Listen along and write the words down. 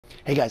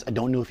Hey guys, I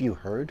don't know if you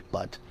heard,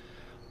 but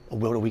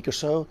about a week or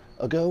so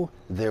ago,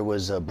 there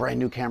was a brand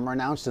new camera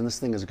announced, and this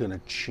thing is going to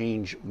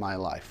change my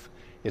life.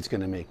 It's going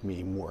to make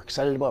me more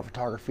excited about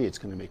photography. It's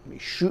going to make me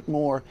shoot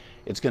more.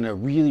 It's going to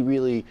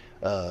really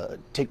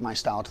take my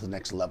style to the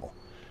next level.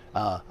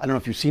 I don't know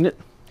if you've seen it.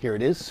 Here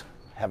it is.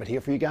 I have it here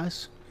for you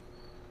guys.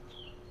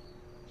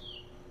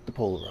 The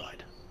Polaroid.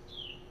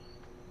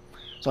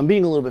 So I'm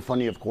being a little bit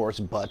funny, of course,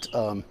 but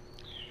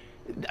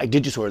I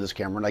did just order this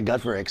camera, and I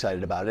got very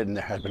excited about it, and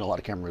there have been a lot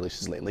of camera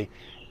releases lately.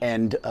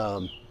 And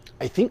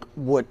I think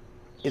what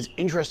is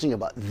interesting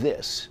about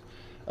this,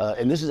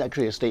 and this is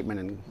actually a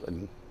statement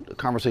and a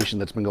conversation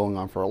that's been going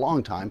on for a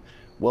long time,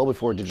 well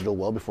before digital,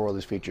 well before all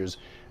these features,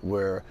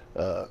 where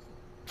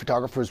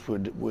photographers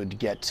would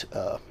get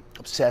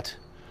upset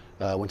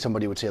when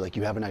somebody would say, like,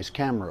 you have a nice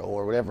camera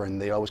or whatever,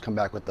 and they always come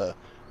back with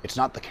it's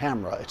not the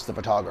camera, it's the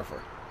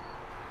photographer.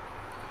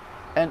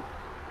 And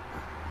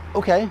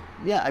okay,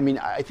 yeah, I mean,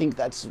 I think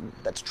that's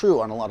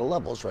true on a lot of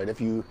levels, right?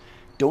 If you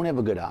don't have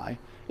a good eye,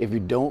 if you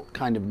don't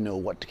kind of know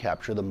what to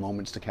capture, the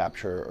moments to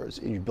capture, or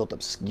you've built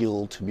up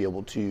skill to be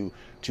able to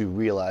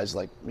realize,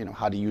 like, you know,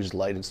 how to use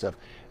light and stuff,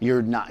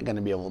 you're not going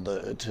to be able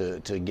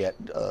to get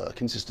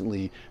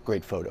consistently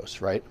great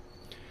photos, right?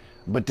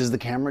 But does the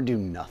camera do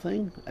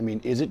nothing? I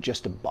mean, is it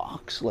just a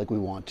box, like we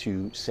want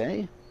to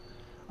say?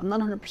 I'm not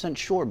 100%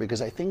 sure,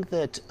 because I think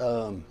that,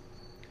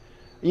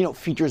 you know,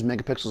 features,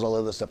 megapixels, all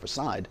other stuff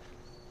aside,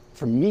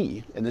 for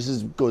me, and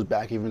goes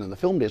back even in the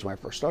film days when I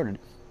first started,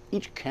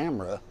 each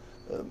camera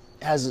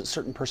has a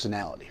certain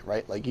personality,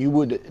 right? Like, you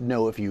would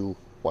know if you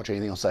watch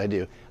anything else I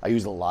do. I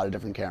use a lot of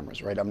different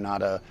cameras, right? I'm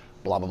not a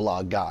blah blah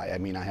blah guy. I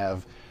mean, I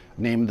have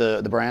named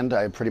the brand.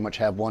 I pretty much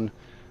have one,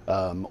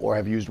 or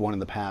have used one in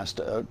the past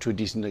to a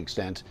decent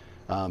extent,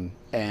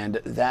 and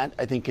that,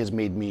 I think, has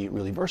made me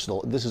really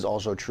versatile. This is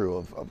also true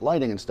of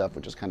lighting and stuff,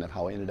 which is kind of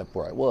how I ended up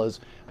where I was.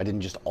 I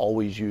didn't just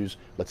always use,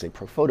 let's say,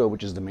 Profoto,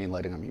 which is the main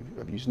lighting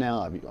I've used now.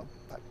 I've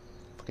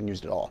fucking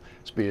used it all.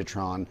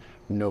 Speedotron,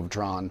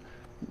 Novotron,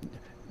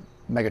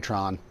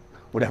 Megatron,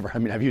 whatever. I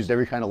mean, I've used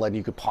every kind of lighting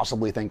you could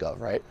possibly think of,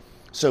 right?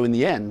 So in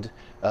the end,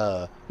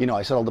 you know,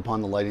 I settled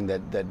upon the lighting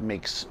that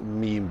makes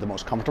me the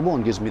most comfortable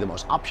and gives me the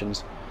most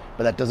options,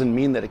 but that doesn't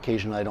mean that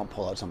occasionally I don't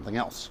pull out something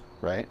else,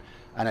 right?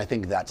 And I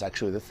think that's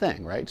actually the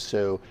thing, right?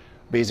 So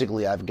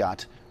basically, I've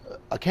got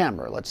a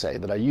camera, let's say,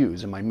 that I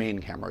use, and my main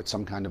camera, it's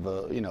some kind of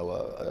a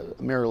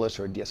mirrorless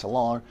or a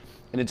DSLR,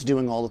 and it's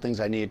doing all the things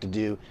I need it to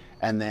do,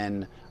 and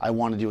then I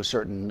want to do a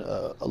certain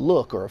a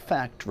look or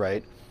effect,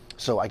 right?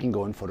 So I can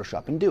go in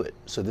Photoshop and do it.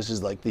 So this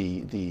is like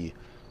the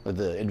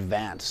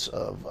advance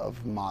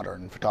of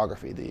modern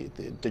photography,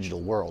 the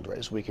digital world,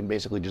 right? So we can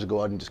basically just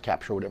go out and just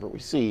capture whatever we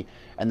see,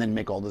 and then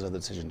make all those other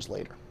decisions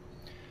later.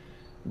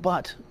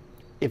 But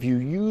if you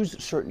use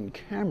certain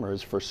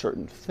cameras for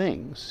certain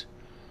things,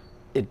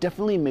 it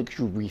definitely makes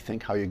you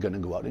rethink how you're going to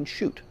go out and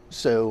shoot.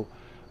 So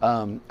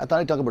I thought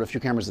I'd talk about a few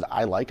cameras that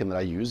I like and that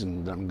I use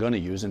and that I'm going to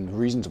use, and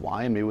reasons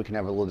why, and maybe we can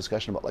have a little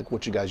discussion about, like,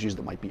 what you guys use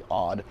that might be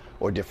odd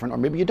or different, or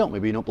maybe you don't.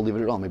 Maybe you don't believe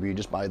it at all. Maybe you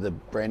just buy the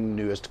brand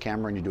newest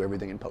camera and you do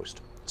everything in post.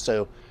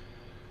 So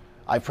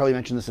I've probably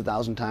mentioned this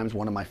 1,000 times.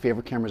 One of my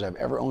favorite cameras I've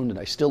ever owned, and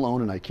I still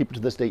own, and I keep it to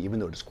this day, even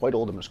though it is quite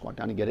old. I'm going to squat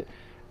down and get it,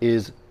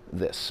 is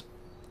this.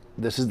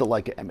 This is the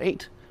Leica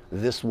M8.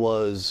 This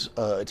was,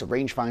 it's a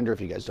rangefinder,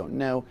 if you guys don't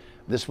know.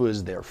 This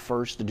was their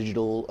first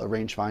digital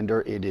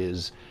rangefinder. It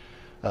is,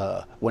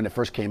 when it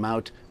first came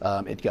out,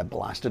 it got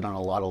blasted on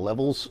a lot of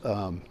levels.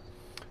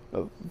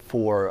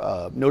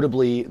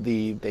 Notably,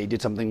 they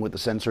did something with the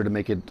sensor to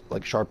make it,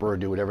 like, sharper, or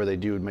do whatever they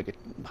do to make it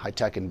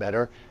high-tech and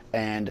better.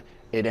 And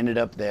it ended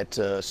up that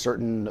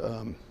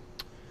certain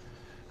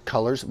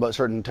colors, but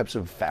certain types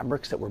of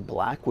fabrics that were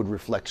black would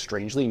reflect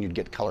strangely, and you'd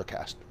get color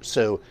cast.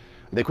 So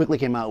they quickly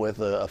came out with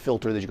a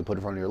filter that you could put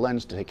in front of your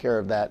lens to take care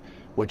of that,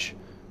 which,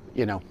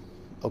 you know,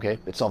 okay,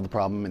 it solved the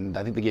problem, and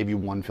I think they gave you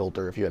one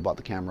filter if you had bought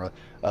the camera.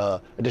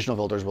 Additional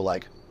filters were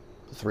like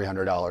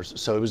 $300,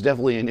 so it was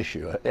definitely an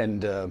issue.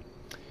 And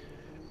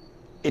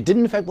it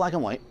didn't affect black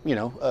and white, you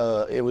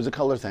know, it was a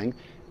color thing.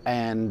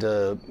 And,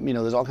 you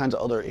know, there's all kinds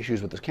of other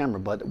issues with this camera,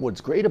 but what's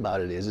great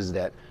about it is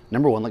that,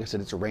 number one, like I said,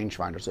 it's a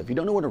rangefinder. So if you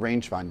don't know what a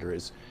rangefinder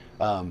is,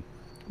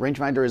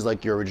 rangefinder is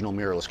like your original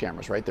mirrorless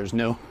cameras, right? There's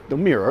no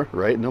mirror,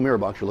 right? No mirror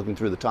box, you're looking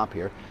through the top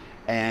here.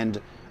 And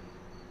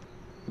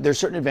there's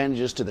certain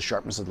advantages to the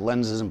sharpness of the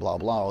lenses and blah,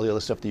 blah, all the other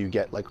stuff that you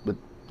get, like with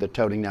the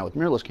touting now with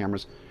mirrorless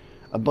cameras.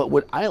 But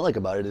what I like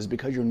about it is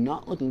because you're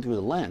not looking through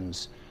the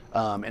lens,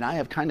 and I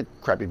have kind of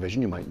crappy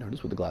vision, you might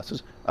notice with the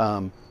glasses,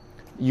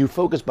 you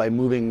focus by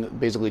moving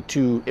basically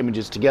two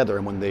images together,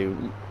 and when they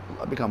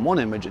become one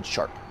image, it's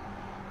sharp.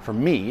 For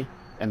me,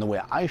 and the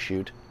way I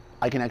shoot,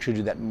 I can actually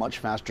do that much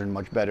faster and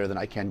much better than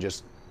I can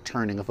just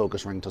turning a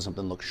focus ring until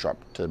something looks sharp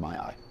to my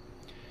eye.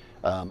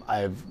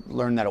 I've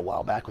learned that a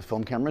while back with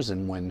film cameras,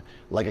 and when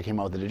Leica came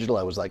out with the digital,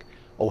 I was like,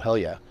 oh, hell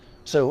yeah.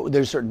 So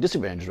there's certain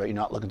disadvantages, right? You're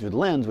not looking through the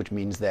lens, which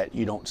means that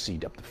you don't see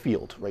depth of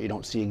field, right? You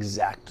don't see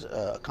exact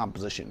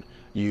composition.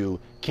 You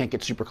can't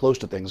get super close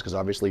to things because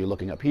obviously you're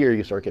looking up here,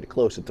 you start getting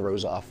close, it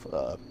throws off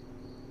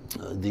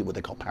what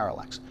they call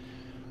parallax.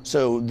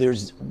 So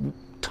there's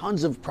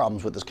tons of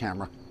problems with this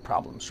camera.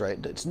 Problems,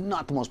 right? It's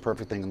not the most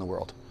perfect thing in the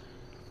world.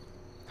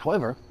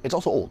 However, it's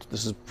also old.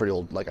 This is pretty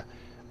old Leica.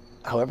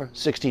 However,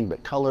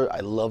 16-bit color. I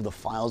love the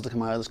files that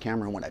come out of this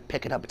camera. And when I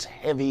pick it up, it's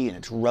heavy and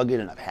it's rugged,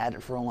 and I've had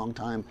it for a long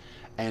time.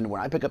 And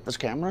when I pick up this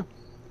camera,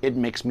 it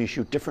makes me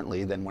shoot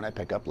differently than when I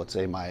pick up, let's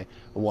say, my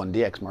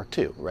 1DX Mark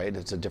II, right?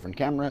 It's a different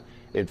camera.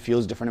 It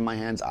feels different in my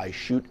hands. I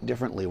shoot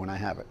differently when I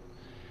have it.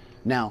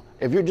 Now,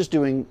 if you're just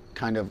doing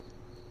kind of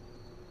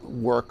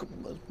work,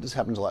 this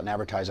happens a lot in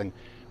advertising,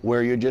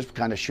 where you're just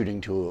kind of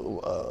shooting to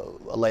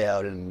a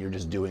layout and you're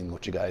just doing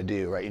what you got to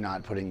do, right? You're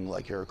not putting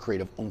like your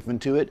creative oomph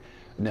into it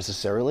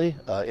necessarily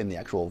in the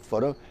actual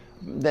photo,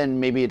 then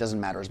maybe it doesn't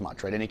matter as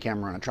much, right? Any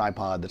camera on a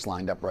tripod that's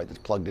lined up right, that's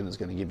plugged in, is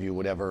going to give you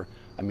whatever.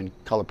 I mean,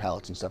 color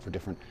palettes and stuff are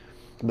different.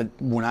 But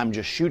when I'm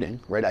just shooting,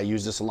 right, I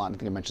use this a lot. I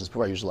think I mentioned this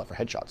before. I use it a lot for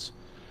headshots.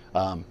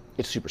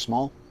 It's super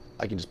small.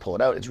 I can just pull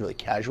it out. It's really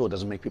casual. It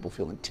doesn't make people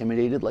feel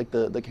intimidated like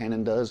the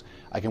Canon does.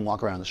 I can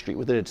walk around the street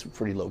with it. It's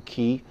pretty low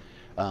key.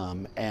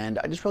 And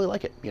I just really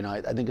like it. You know,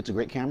 I think it's a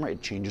great camera.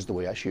 It changes the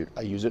way I shoot.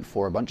 I use it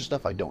for a bunch of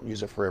stuff. I don't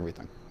use it for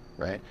everything,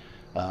 right?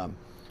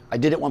 I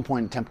did at one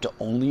point attempt to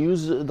only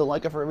use the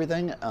Leica for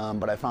everything,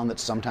 but I found that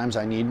sometimes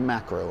I need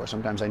macro, or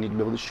sometimes I need to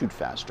be able to shoot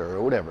faster,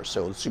 or whatever.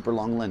 So super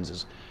long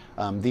lenses.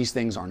 These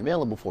things aren't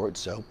available for it,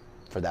 so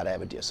for that I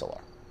have a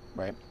DSLR,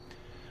 right?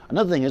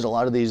 Another thing is a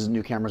lot of these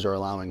new cameras are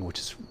allowing, which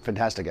is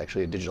fantastic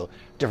actually,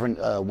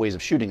 different ways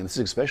of shooting, and this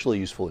is especially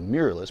useful in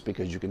mirrorless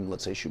because you can,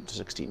 let's say, shoot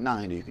to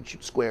 16:9, or you can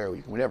shoot square, or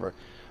you can whatever.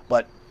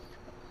 But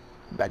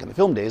back in the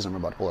film days, I'm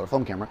about to pull out a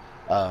film camera,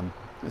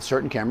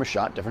 certain cameras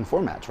shot different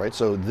formats, right?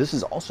 So this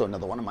is also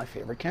another one of my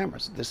favorite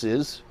cameras. This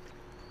is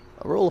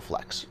a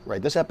Rolleiflex,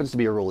 right? This happens to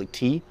be a Rollei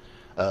T.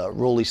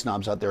 Rollei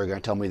snobs out there are going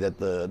to tell me that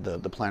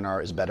the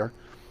planar is better.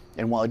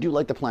 And while I do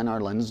like the planar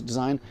lens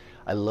design,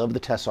 I love the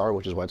Tessar,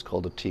 which is why it's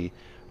called a T,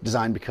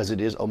 design, because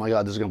it is, oh my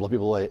God, this is going to blow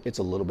people away. It's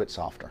a little bit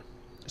softer.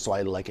 So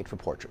I like it for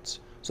portraits.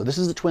 So this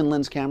is the twin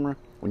lens camera.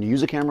 When you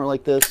use a camera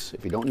like this,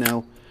 if you don't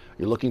know,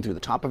 you're looking through the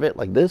top of it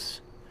like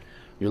this.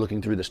 You're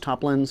looking through this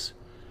top lens.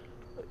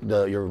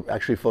 You're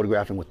actually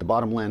photographing with the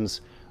bottom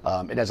lens.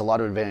 It has a lot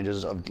of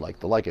advantages of like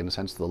the Leica, in the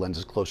sense the lens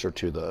is closer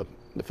to the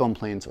film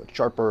plane, so it's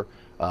sharper.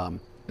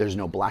 There's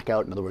no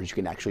blackout. In other words, you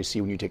can actually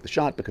see when you take the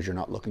shot because you're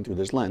not looking through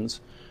this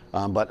lens.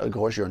 But of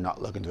course, you're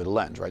not looking through the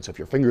lens, right? So if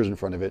your finger's in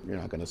front of it, you're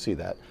not going to see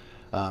that.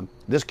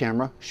 This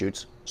camera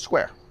shoots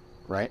square,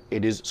 right?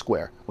 It is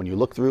square. When you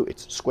look through,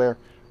 it's square.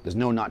 There's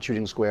no not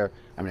shooting square.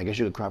 I mean, I guess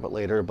you could crop it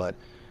later, but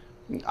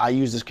I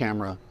use this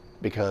camera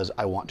because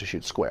I want to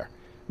shoot square.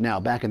 Now,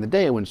 back in the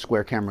day when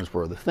square cameras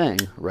were the thing,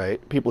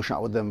 right, people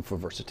shot with them for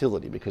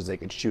versatility because they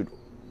could shoot,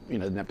 you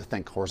know, they didn't have to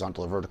think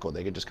horizontal or vertical.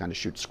 They could just kind of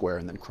shoot square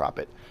and then crop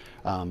it.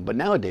 But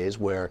nowadays,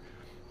 where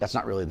that's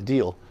not really the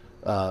deal,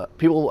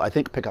 people, I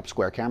think, pick up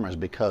square cameras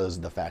because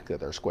the fact that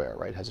they're square,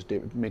 right?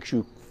 It makes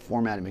you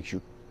format, it makes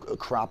you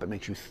crop, it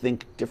makes you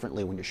think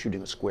differently when you're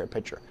shooting a square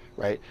picture,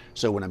 right?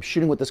 So when I'm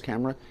shooting with this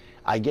camera,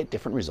 I get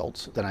different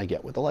results than I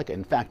get with the Leica.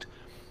 In fact,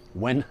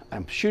 when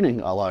I'm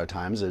shooting a lot of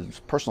times,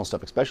 personal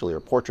stuff especially,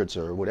 or portraits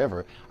or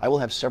whatever, I will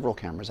have several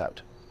cameras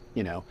out.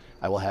 You know,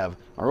 I will have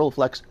my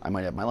Rolleiflex, I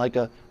might have my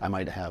Leica, I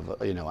might have,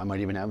 you know, I might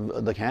even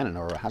have the Canon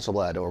or a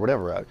Hasselblad or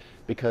whatever out,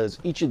 because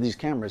each of these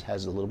cameras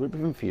has a little bit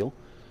different feel,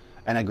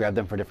 and I grab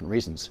them for different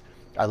reasons.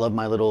 I love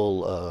my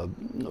little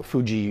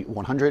Fuji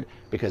 100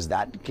 because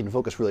that can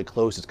focus really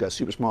close. It's got a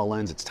super small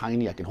lens, it's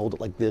tiny, I can hold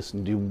it like this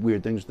and do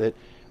weird things with it.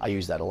 I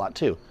use that a lot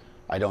too.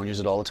 I don't use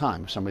it all the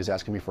time. If somebody's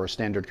asking me for a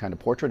standard kind of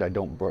portrait, I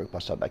don't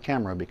bust out that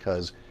camera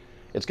because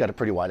it's got a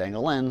pretty wide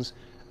angle lens,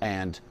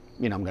 and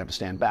you know, I'm gonna have to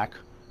stand back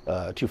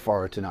too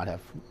far to not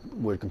have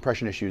weird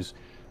compression issues.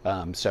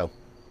 So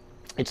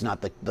it's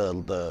not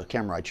the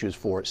camera I choose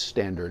for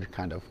standard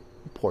kind of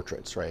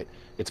portraits, right?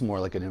 It's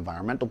more like an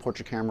environmental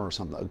portrait camera or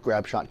something, a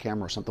grab shot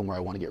camera or something where I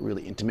want to get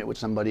really intimate with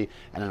somebody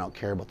and I don't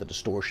care about the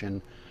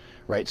distortion,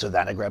 right? So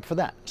that I grab for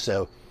that.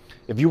 So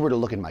if you were to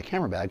look in my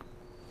camera bag,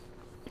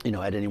 you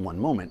know, at any one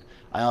moment,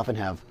 I often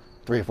have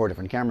 3 or 4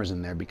 different cameras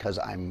in there because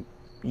I'm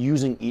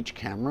using each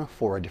camera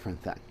for a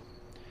different thing.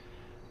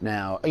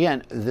 Now,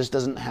 again, this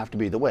doesn't have to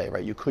be the way,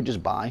 right? You could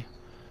just buy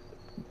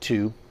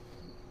 2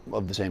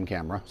 of the same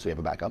camera, so you have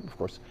a backup, of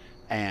course,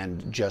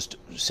 and just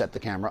set the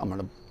camera. I'm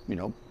going to, you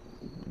know,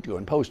 go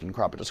in post and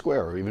crop it to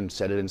square, or even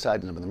set it inside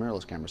some of the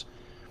mirrorless cameras.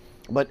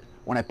 But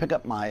when I pick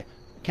up my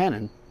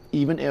Canon,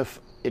 even if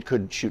it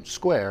could shoot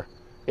square,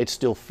 it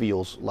still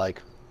feels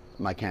like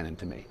my Canon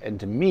to me. And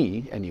to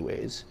me,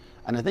 anyways,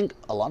 and I think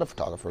a lot of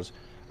photographers,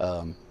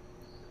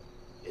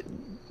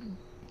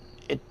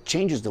 it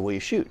changes the way you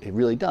shoot. It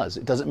really does.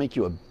 It doesn't make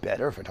you a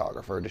better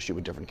photographer to shoot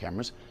with different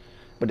cameras,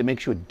 but it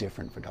makes you a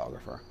different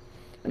photographer.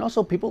 And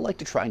also, people like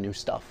to try new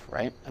stuff,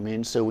 right? I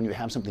mean, so when you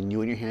have something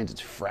new in your hands, it's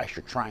fresh,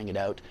 you're trying it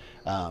out.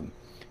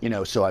 You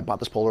know, so I bought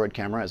this Polaroid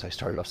camera, as I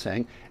started off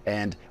saying,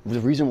 and the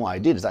reason why I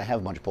did is I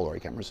have a bunch of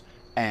Polaroid cameras,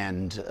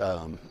 and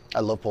I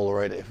love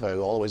Polaroid. If I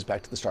go all the way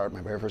back to the start,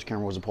 my very first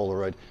camera was a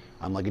Polaroid.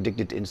 I'm like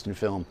addicted to instant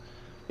film.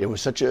 It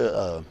was such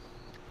a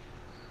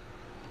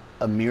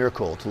a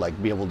miracle to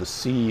like be able to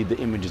see the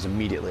images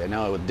immediately. I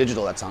know with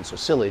digital that sounds so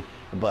silly,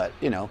 but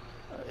you know,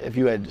 if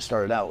you had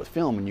started out with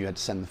film and you had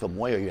to send the film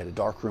away, or you had a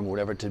dark room or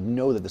whatever, to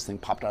know that this thing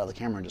popped out of the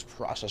camera and just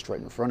processed right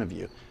in front of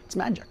you, it's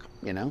magic,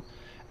 you know?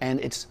 And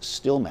it's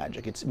still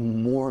magic. It's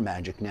more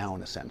magic now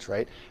in a sense,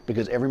 right?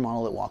 Because every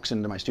model that walks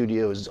into my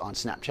studio is on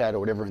Snapchat or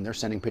whatever, and they're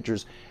sending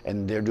pictures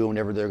and they're doing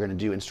whatever they're gonna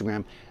do,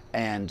 Instagram.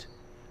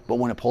 But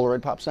when a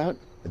Polaroid pops out,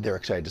 they're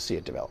excited to see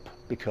it develop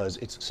because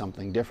it's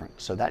something different.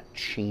 So that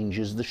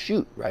changes the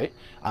shoot, right?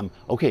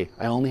 Okay,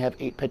 I only have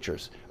 8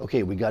 pictures.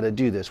 Okay, we gotta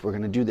do this, we're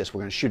gonna do this,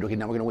 we're gonna shoot. Okay,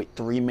 now we're gonna wait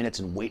 3 minutes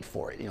and wait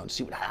for it, you know, to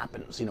see what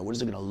happens. You know, what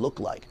is it gonna look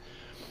like?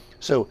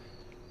 So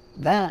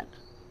that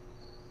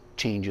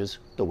changes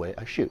the way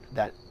I shoot.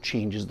 That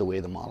changes the way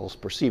the models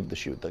perceive the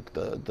shoot,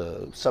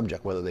 the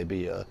subject, whether they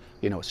be a,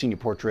 you know, a senior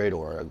portrait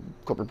or a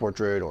corporate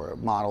portrait or a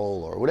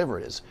model or whatever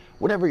it is,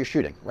 whatever you're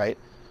shooting, right?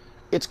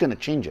 It's gonna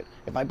change it.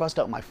 If I bust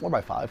out my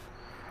 4x5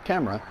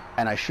 camera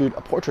and I shoot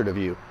a portrait of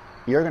you,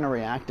 you're gonna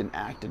react and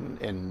act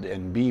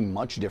and be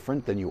much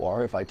different than you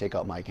are if I take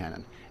out my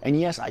Canon. And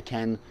yes, I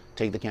can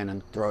take the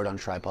Canon, throw it on a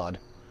tripod,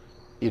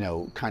 you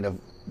know, kind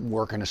of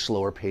work in a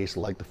slower pace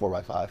like the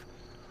 4x5,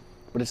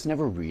 but it's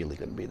never really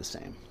gonna be the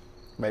same,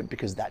 right?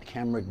 Because that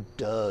camera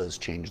does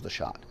change the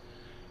shot.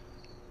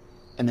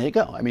 And there you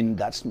go. I mean,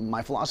 that's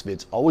my philosophy.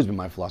 It's always been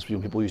my philosophy.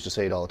 When people used to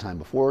say it all the time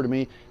before to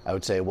me, I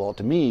would say, well,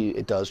 to me,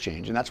 it does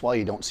change. And that's why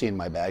you don't see in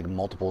my bag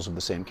multiples of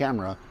the same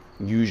camera,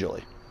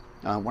 usually.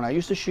 When I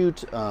used to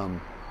shoot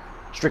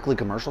strictly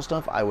commercial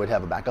stuff, I would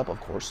have a backup,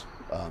 of course,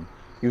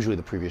 usually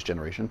the previous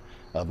generation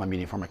of my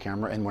medium format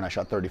camera. And when I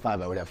shot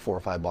 35, I would have 4 or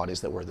 5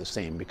 bodies that were the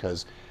same,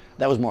 because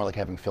that was more like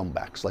having film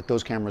backs. Like,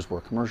 those cameras were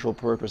commercial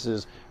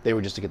purposes. They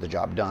were just to get the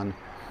job done.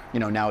 You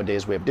know,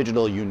 nowadays we have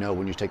digital, you know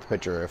when you take the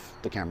picture if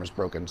the camera's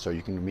broken, so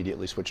you can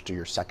immediately switch to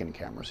your second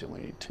camera, so you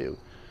only need 2.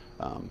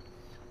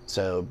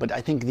 But I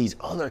think these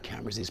other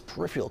cameras, these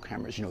peripheral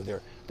cameras, you know,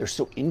 they're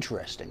so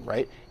interesting,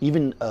 right?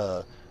 Even,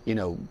 you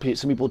know,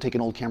 some people take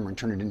an old camera and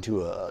turn it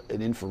into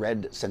an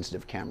infrared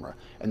sensitive camera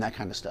and that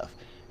kind of stuff.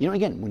 You know,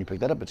 again, when you pick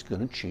that up, it's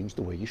gonna change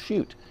the way you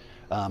shoot.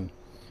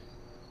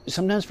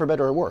 Sometimes for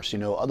better or worse, you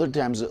know. Other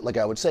times, like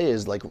I would say,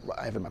 is like,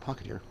 I have it in my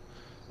pocket here.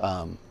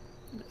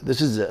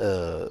 This is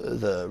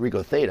the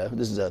Ricoh Theta.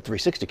 This is a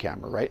 360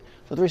 camera, right?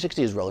 So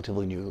 360 is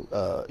relatively new,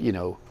 you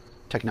know,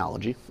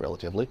 technology,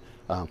 relatively,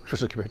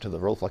 especially compared to the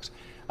Rolleiflex.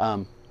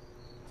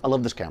 I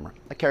love this camera.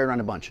 I carry it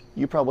around a bunch.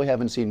 You probably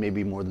haven't seen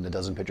maybe more than a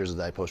dozen pictures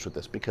that I post with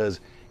this,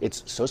 because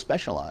it's so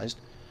specialized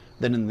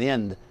that in the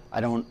end,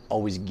 I don't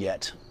always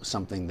get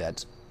something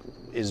that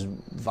is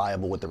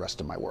viable with the rest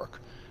of my work.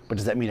 But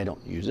does that mean I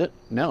don't use it?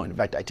 No, in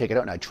fact, I take it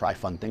out and I try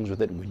fun things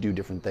with it, and we do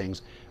different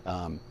things.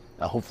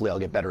 Hopefully I'll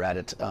get better at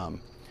it.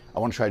 I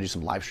want to try to do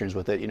some live streams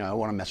with it. You know, I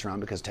want to mess around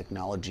because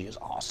technology is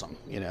awesome,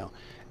 you know.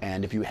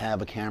 And if you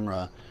have a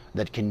camera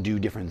that can do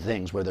different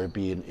things, whether it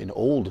be an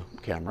old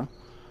camera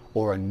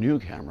or a new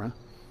camera,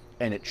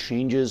 and it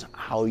changes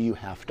how you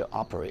have to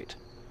operate,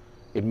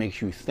 it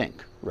makes you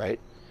think, right?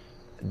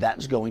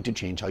 That's going to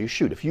change how you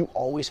shoot. If you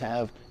always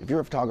have, if you're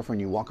a photographer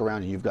and you walk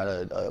around and you've got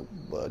a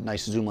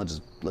nice zoom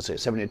lens, let's say a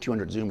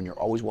 70-200 zoom, and you're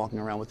always walking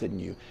around with it and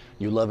you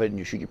love it and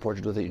you shoot your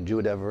portraits with it and do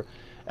whatever,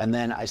 and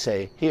then I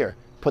say, here,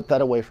 put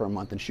that away for a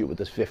month and shoot with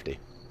this 50.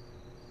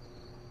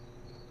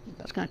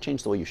 That's going to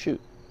change the way you shoot,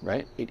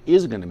 right? It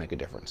is going to make a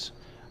difference.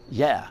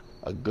 Yeah,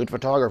 a good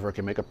photographer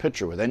can make a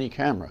picture with any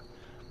camera.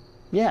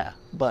 Yeah,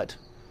 but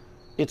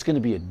it's going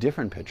to be a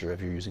different picture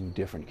if you're using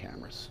different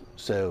cameras.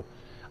 So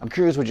I'm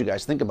curious what you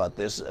guys think about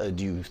this.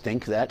 Do you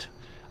think that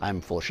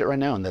I'm full of shit right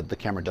now and that the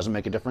camera doesn't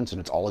make a difference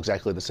and it's all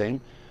exactly the same?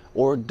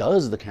 Or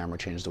does the camera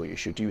change the way you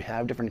shoot? Do you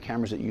have different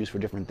cameras that you use for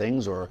different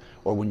things? Or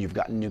when you've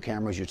gotten new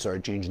cameras, you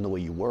started changing the way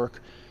you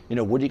work? You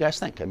know, what do you guys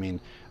think? I mean,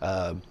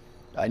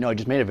 I know I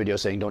just made a video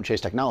saying don't chase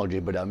technology,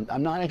 but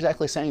I'm not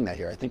exactly saying that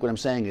here. I think what I'm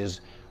saying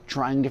is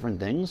trying different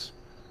things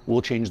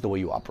will change the way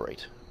you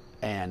operate.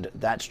 And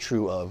that's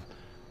true of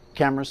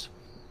cameras,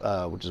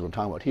 which is what I'm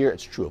talking about here.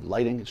 It's true of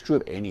lighting. It's true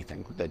of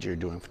anything that you're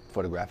doing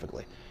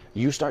photographically.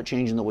 You start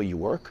changing the way you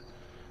work,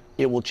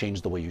 it will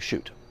change the way you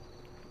shoot.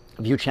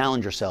 If you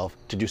challenge yourself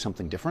to do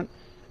something different,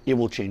 it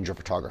will change your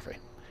photography.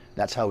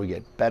 That's how we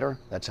get better.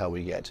 That's how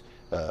we get,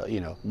 you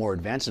know, more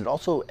advanced. And it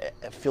also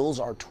fills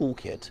our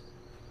toolkit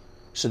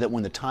so that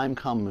when the time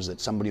comes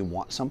that somebody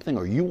wants something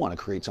or you want to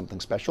create something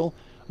special,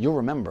 you'll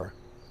remember,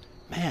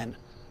 man,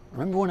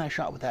 remember when I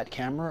shot with that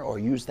camera or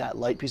used that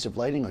light piece of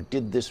lighting or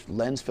did this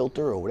lens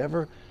filter or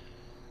whatever?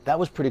 That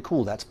was pretty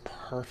cool. That's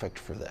perfect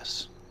for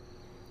this.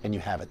 And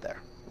you have it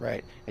there,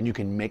 right? And you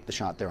can make the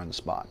shot there on the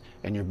spot.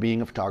 And you're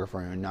being a photographer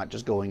and you're not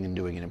just going and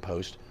doing it in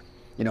post.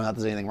 You know, not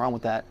that there's anything wrong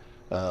with that.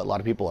 A lot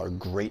of people are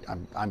great.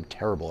 I'm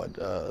terrible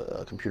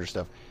at computer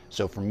stuff.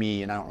 So for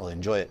me, and I don't really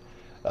enjoy it.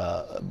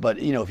 But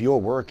you know, if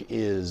your work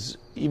is,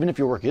 even if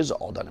your work is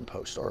all done in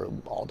post or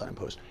all done in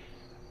post,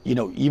 you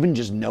know, even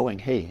just knowing,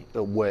 hey,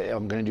 I'm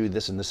going to do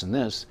this and this and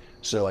this,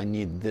 so I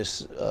need this,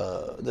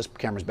 this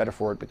camera's better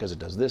for it because it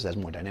does this, it has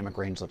more dynamic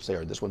range, let's say,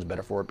 or this one's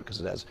better for it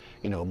because it has,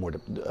 you know, more,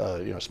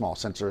 you know, small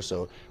sensor,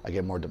 so I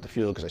get more depth of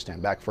field because I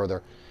stand back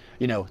further.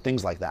 you know,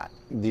 things like that.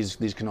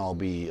 These can all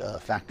be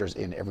factors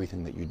in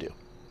everything that you do.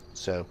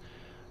 So,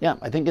 yeah,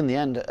 I think in the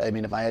end, I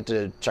mean, if I had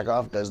to check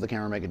off, does the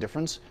camera make a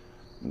difference?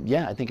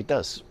 Yeah, I think it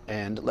does.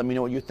 And let me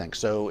know what you think.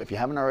 So if you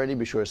haven't already,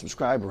 be sure to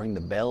subscribe, ring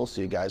the bell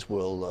so you guys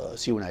will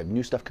see when I have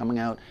new stuff coming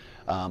out.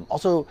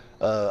 Also,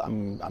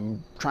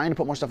 I'm trying to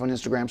put more stuff on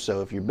Instagram,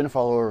 so if you've been a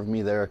follower of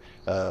me there,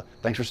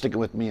 thanks for sticking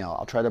with me.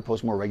 I'll try to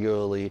post more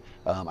regularly.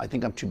 I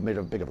think I'm too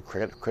big of a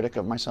critic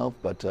of myself,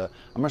 but I'm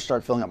going to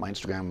start filling up my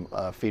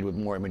Instagram feed with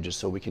more images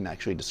so we can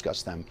actually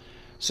discuss them.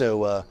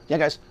 So, yeah,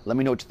 guys, let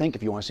me know what you think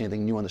if you want to see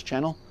anything new on this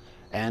channel,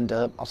 and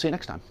I'll see you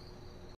next time.